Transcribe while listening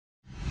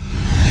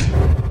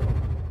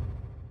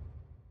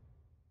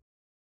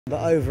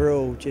But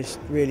overall, just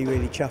really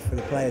chuffed for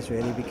the players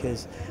really,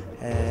 because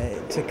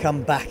to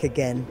come back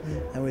again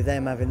and with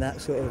them having that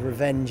sort of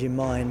revenge in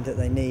mind that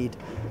they need,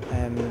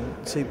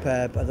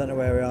 superb. I don't know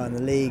where we are in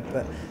the league,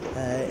 but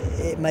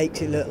it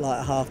makes it look like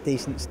a half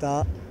decent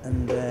start,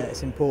 and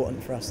it's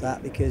important for us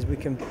that, because we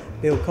can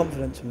build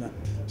confidence from that.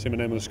 See my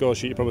name on the score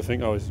sheet, you probably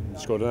think, oh, he's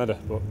scored an header,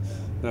 but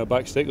no,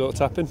 back stick, little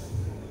tapping.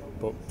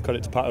 But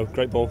credit to Pato,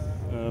 great ball,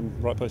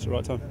 right place at the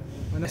right time.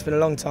 It's been a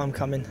long time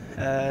coming.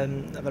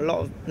 I've a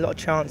lot of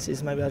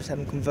chances, maybe I just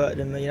haven't converted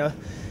them, you know.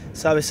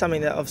 So it's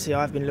something that obviously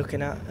I've been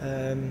looking at,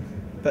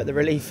 but the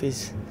relief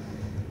is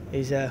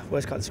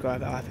words can't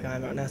describe how happy I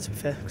am right now, to be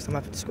fair, because I'm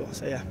happy to score.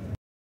 So yeah.